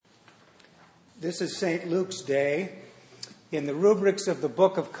This is St. Luke's Day. In the rubrics of the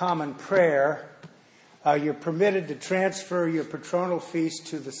Book of Common Prayer, you're permitted to transfer your patronal feast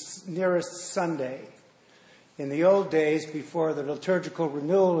to the nearest Sunday. In the old days, before the liturgical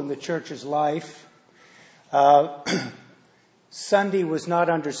renewal in the Church's life, Sunday was not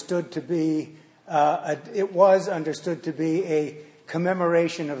understood to be, it was understood to be a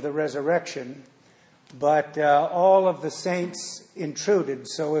commemoration of the resurrection, but all of the saints intruded.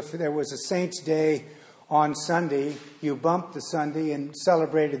 So if there was a Saints' Day on Sunday, you bumped the Sunday and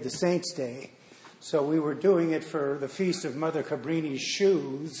celebrated the Saints' Day. So we were doing it for the Feast of Mother Cabrini's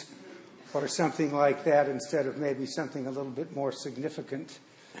Shoes, or something like that, instead of maybe something a little bit more significant.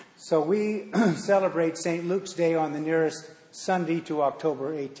 So we celebrate St. Luke's Day on the nearest Sunday to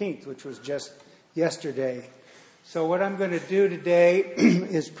October 18th, which was just yesterday. So what I'm going to do today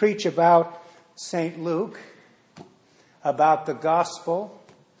is preach about St. Luke, about the Gospel,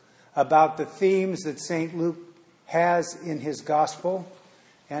 about the themes that St. Luke has in his Gospel,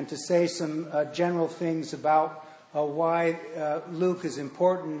 and to say some general things about why Luke is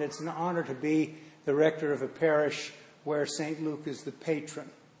important. It's an honor to be the rector of a parish where St. Luke is the patron.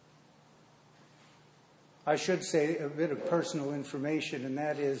 I should say a bit of personal information, and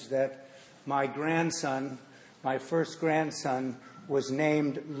that is that my grandson, my first grandson, was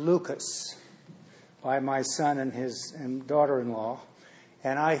named Lucas by my son and his daughter-in-law.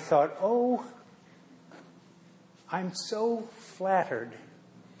 And I thought, oh, I'm so flattered.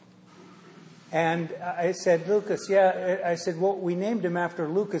 And I said, Lucas, yeah. I said, well, we named him after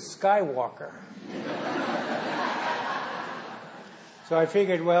Lucas Skywalker. So I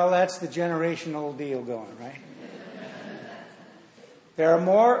figured, well, that's the generational deal going, right? There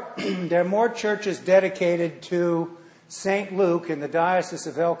are more churches dedicated to St. Luke in the Diocese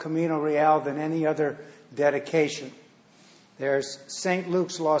of El Camino Real than any other dedication. There's St.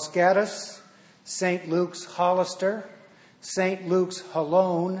 Luke's Los Gatos, St. Luke's Hollister, St. Luke's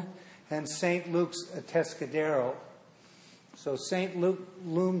Halone, and St. Luke's Atascadero. So St. Luke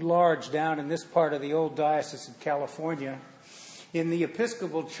loomed large down in this part of the old Diocese of California. In the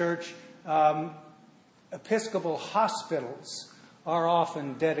Episcopal Church, Episcopal hospitals are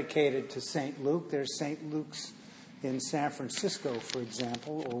often dedicated to St. Luke. There's St. Luke's in San Francisco, for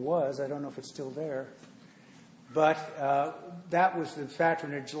example, or was. I don't know if it's still there. But that was the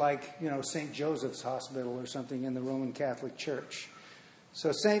patronage, like, St. Joseph's Hospital or something in the Roman Catholic Church.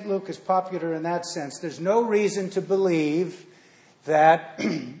 So St. Luke is popular in that sense. There's no reason to believe that,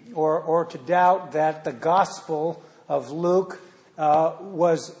 or to doubt that the Gospel of Luke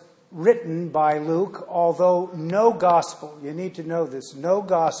was written by Luke, although no Gospel, you need to know this, no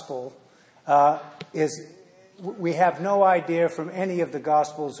Gospel we have no idea from any of the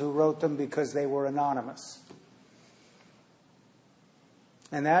Gospels who wrote them because they were anonymous.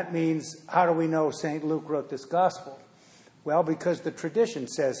 And that means, how do we know St. Luke wrote this Gospel? Well, because the tradition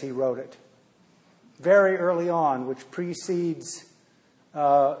says he wrote it very early on, which precedes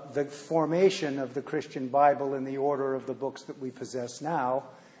the formation of the Christian Bible in the order of the books that we possess now.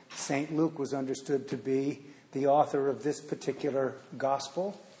 St. Luke was understood to be the author of this particular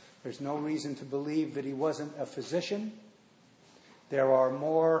Gospel. There's no reason to believe that he wasn't a physician. There are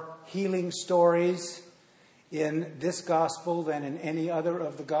more healing stories in this Gospel than in any other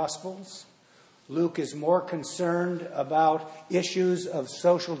of the Gospels. Luke is more concerned about issues of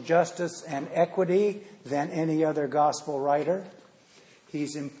social justice and equity than any other Gospel writer.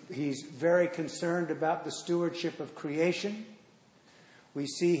 He's very concerned about the stewardship of creation. We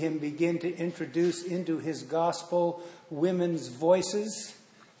see him begin to introduce into his Gospel women's voices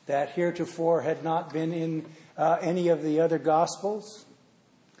that heretofore had not been in any of the other Gospels.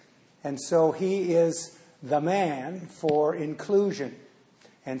 And so he is the man for inclusion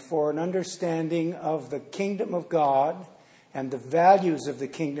and for an understanding of the kingdom of God and the values of the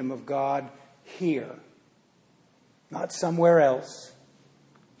kingdom of God here. Not somewhere else.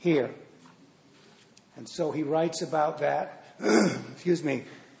 Here. And so he writes about that. Excuse me.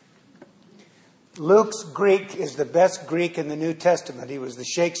 Luke's Greek is the best Greek in the New Testament. He was the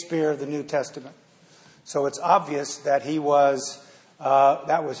Shakespeare of the New Testament. So it's obvious that he was,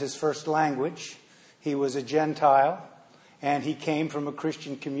 that was his first language. He was a Gentile, and he came from a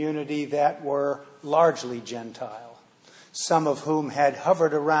Christian community that were largely Gentile, some of whom had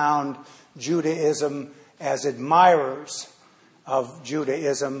hovered around Judaism as admirers of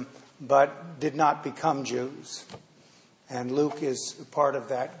Judaism, but did not become Jews. And Luke is part of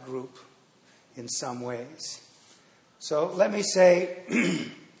that group in some ways. So let me say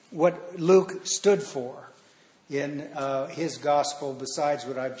what Luke stood for in his gospel besides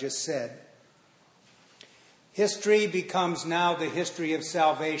what I've just said. History becomes now the history of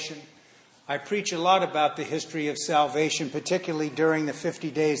salvation. I preach a lot about the history of salvation, particularly during the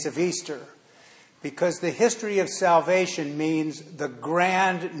 50 days of Easter, because the history of salvation means the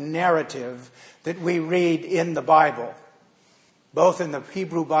grand narrative that we read in the Bible, both in the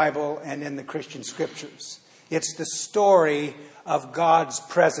Hebrew Bible and in the Christian scriptures. It's the story of God's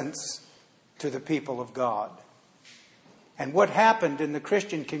presence to the people of God. And what happened in the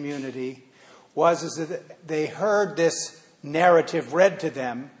Christian community was that they heard this narrative read to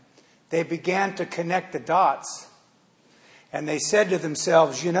them. They began to connect the dots. And they said to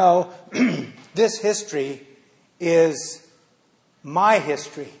themselves, you know, this history is my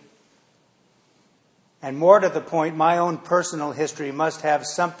history. And more to the point, my own personal history must have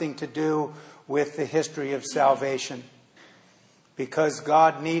something to do with the history of salvation. Because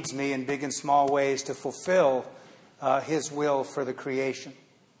God needs me in big and small ways to fulfill His will for the creation.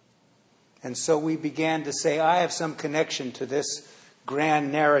 And so we began to say, I have some connection to this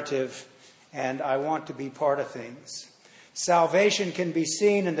grand narrative, and I want to be part of things. Salvation can be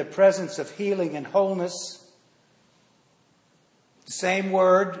seen in the presence of healing and wholeness. The same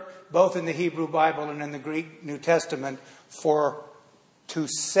word, both in the Hebrew Bible and in the Greek New Testament, for to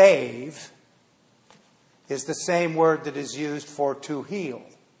save, is the same word that is used for to heal.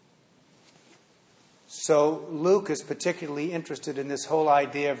 So Luke is particularly interested in this whole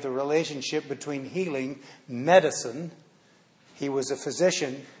idea of the relationship between healing, medicine, he was a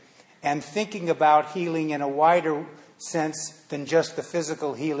physician, and thinking about healing in a wider sense than just the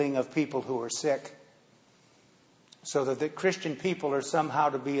physical healing of people who are sick. So that the Christian people are somehow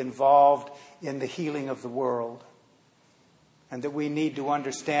to be involved in the healing of the world. And that we need to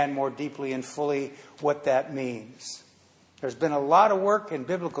understand more deeply and fully what that means. There's been a lot of work in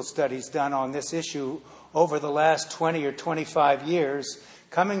biblical studies done on this issue over the last 20 or 25 years,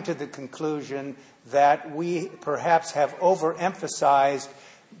 coming to the conclusion that we perhaps have overemphasized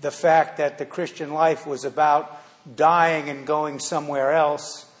the fact that the Christian life was about dying and going somewhere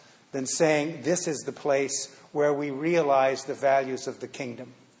else than saying this is the place where we realize the values of the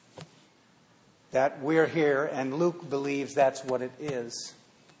kingdom. That we're here, and Luke believes that's what it is.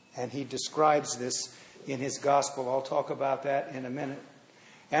 And he describes this in his gospel. I'll talk about that in a minute.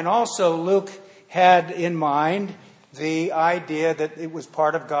 And also Luke had in mind the idea that it was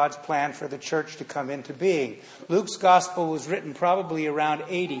part of God's plan for the church to come into being. Luke's gospel was written probably around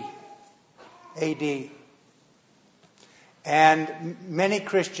 80 AD. And many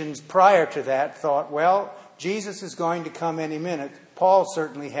Christians prior to that thought, well, Jesus is going to come any minute. Paul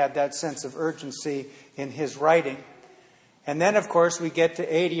certainly had that sense of urgency in his writing. And then, of course, we get to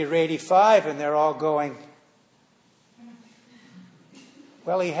 80 or 85 and they're all going,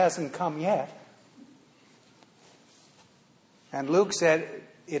 well, he hasn't come yet. And Luke said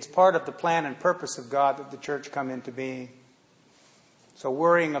it's part of the plan and purpose of God that the church come into being. So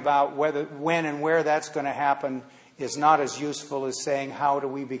worrying about when and where that's going to happen is not as useful as saying, how do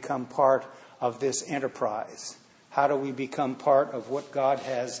we become part of this enterprise? How do we become part of what God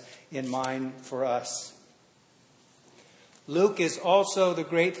has in mind for us? Luke is also the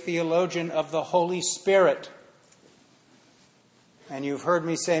great theologian of the Holy Spirit. And you've heard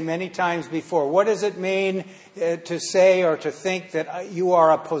me say many times before, what does it mean to say or to think that you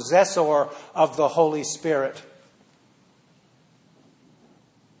are a possessor of the Holy Spirit?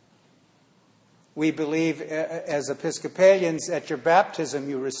 We believe as Episcopalians at your baptism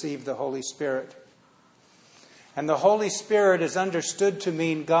you receive the Holy Spirit. And the Holy Spirit is understood to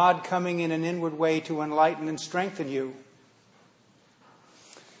mean God coming in an inward way to enlighten and strengthen you.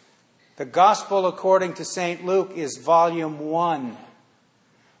 The Gospel according to St. Luke is volume 1.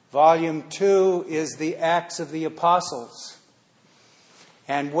 Volume 2 is the Acts of the Apostles.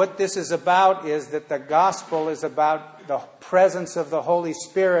 And what this is about is that the Gospel is about the presence of the Holy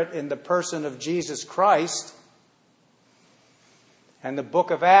Spirit in the person of Jesus Christ. And the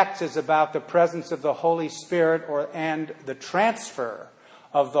book of Acts is about the presence of the Holy Spirit and the transfer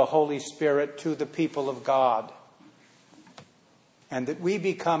of the Holy Spirit to the people of God. And that we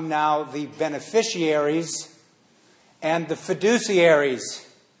become now the beneficiaries and the fiduciaries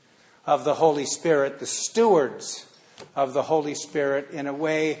of the Holy Spirit, the stewards of the Holy Spirit in a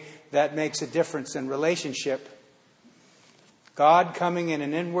way that makes a difference in relationship. God coming in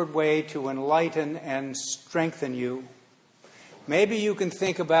an inward way to enlighten and strengthen you. Maybe you can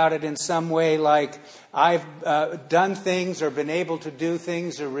think about it in some way like I've done things or been able to do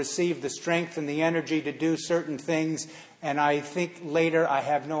things or received the strength and the energy to do certain things, and I think later I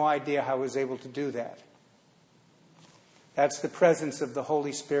have no idea how I was able to do that. That's the presence of the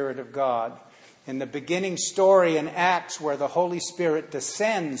Holy Spirit of God. In the beginning story in Acts where the Holy Spirit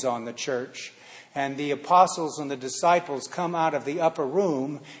descends on the church and the apostles and the disciples come out of the upper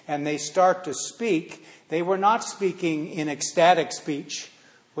room and they start to speak, they were not speaking in ecstatic speech,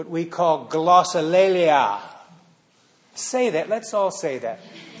 what we call glossolalia. Say that. Let's all say that.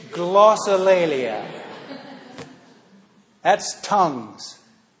 Glossolalia. That's tongues.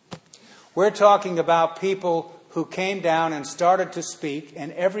 We're talking about people who came down and started to speak,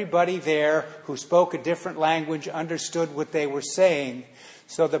 and everybody there who spoke a different language understood what they were saying.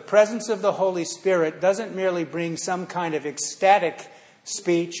 So the presence of the Holy Spirit doesn't merely bring some kind of ecstatic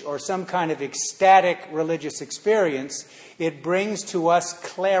speech or some kind of ecstatic religious experience. It brings to us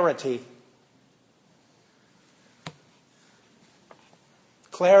clarity.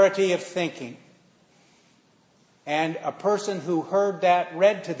 Clarity of thinking. And a person who heard that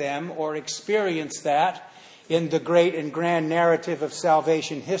read to them or experienced that in the great and grand narrative of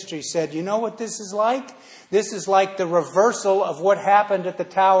salvation history said, you know what this is like? This is like the reversal of what happened at the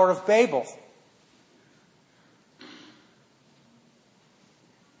Tower of Babel.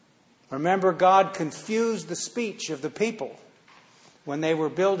 Remember, God confused the speech of the people when they were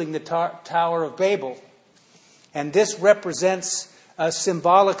building the Tower of Babel. And this represents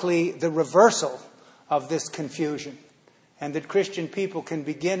symbolically the reversal of this confusion. And that Christian people can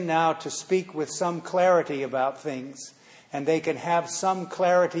begin now to speak with some clarity about things. And they can have some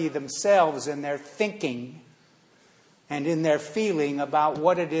clarity themselves in their thinking and in their feeling about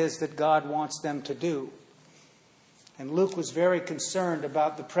what it is that God wants them to do. And Luke was very concerned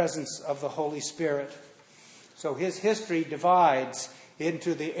about the presence of the Holy Spirit. So his history divides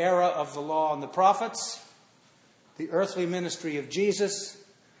into the era of the law and the prophets, the earthly ministry of Jesus,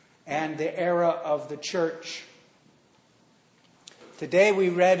 and the era of the church. Today we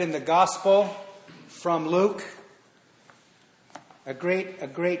read in the Gospel from Luke, a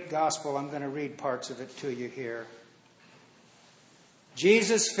great Gospel. I'm going to read parts of it to you here.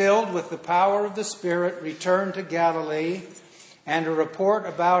 Jesus, filled with the power of the Spirit, returned to Galilee, and a report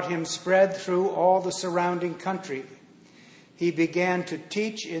about him spread through all the surrounding country. He began to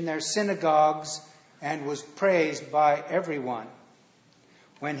teach in their synagogues and was praised by everyone.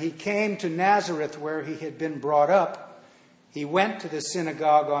 When he came to Nazareth, where he had been brought up, he went to the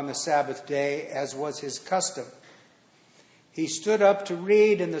synagogue on the Sabbath day, as was his custom. He stood up to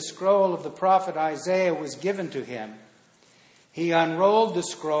read, and the scroll of the prophet Isaiah was given to him. He unrolled the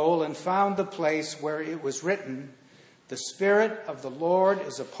scroll and found the place where it was written, "The Spirit of the Lord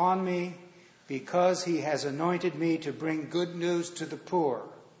is upon me, because he has anointed me to bring good news to the poor.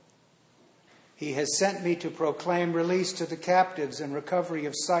 He has sent me to proclaim release to the captives and recovery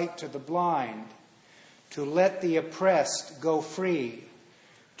of sight to the blind, to let the oppressed go free,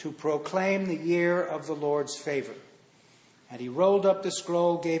 to proclaim the year of the Lord's favor." And he rolled up the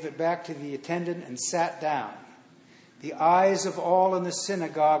scroll, gave it back to the attendant, and sat down. The eyes of all in the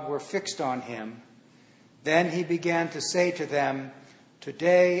synagogue were fixed on him. Then he began to say to them,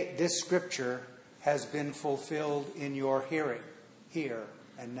 "Today this scripture has been fulfilled in your hearing, here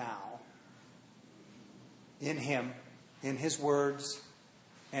and now." In him, in his words,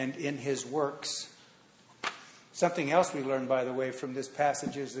 and in his works. Something else we learn, by the way, from this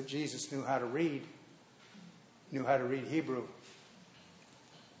passage is that Jesus knew how to read Hebrew.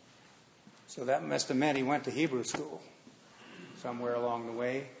 So that must have meant he went to Hebrew school somewhere along the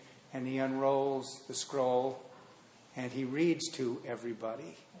way. And he unrolls the scroll and he reads to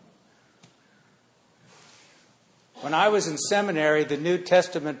everybody. When I was in seminary, the New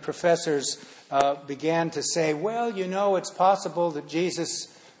Testament professors began to say, well, you know, it's possible that Jesus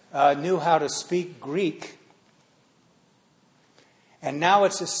knew how to speak Greek. And now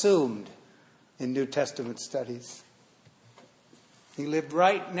it's assumed in New Testament studies. He lived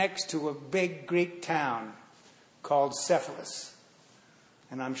right next to a big Greek town called Cephalus.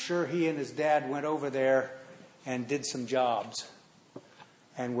 And I'm sure he and his dad went over there and did some jobs.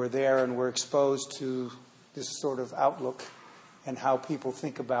 And were there and were exposed to this sort of outlook and how people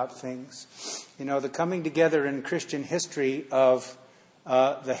think about things. You know, the coming together in Christian history of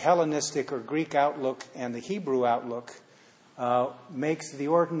the Hellenistic or Greek outlook and the Hebrew outlook makes the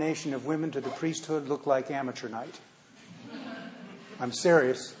ordination of women to the priesthood look like amateur night. I'm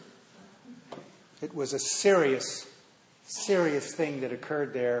serious. It was a serious thing that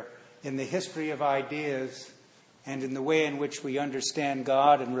occurred there in the history of ideas and in the way in which we understand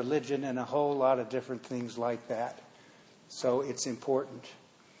God and religion and a whole lot of different things like that. So it's important.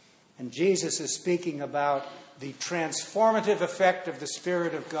 And Jesus is speaking about the transformative effect of the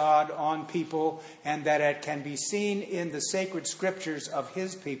Spirit of God on people, and that it can be seen in the sacred scriptures of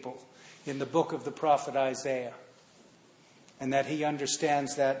his people in the book of the prophet Isaiah. And that he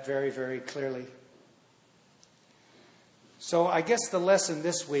understands that very, very clearly. So I guess the lesson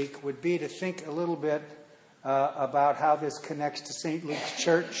this week would be to think a little bit about how this connects to St. Luke's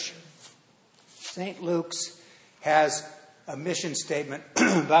church. St. Luke's has a mission statement.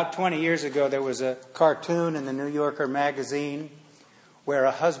 About 20 years ago, there was a cartoon in the New Yorker magazine where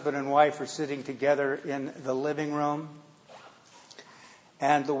a husband and wife are sitting together in the living room.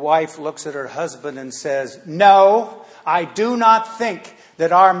 And the wife looks at her husband and says, "No, I do not think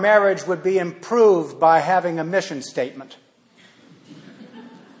that our marriage would be improved by having a mission statement."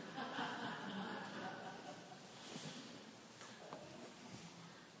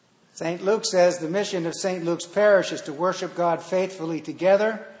 St. Luke says the mission of St. Luke's parish is to worship God faithfully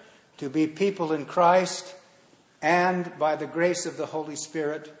together, to be people in Christ, and by the grace of the Holy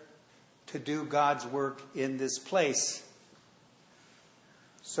Spirit, to do God's work in this place.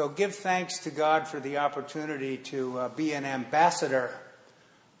 So give thanks to God for the opportunity to be an ambassador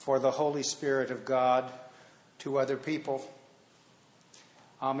for the Holy Spirit of God to other people.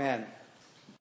 Amen.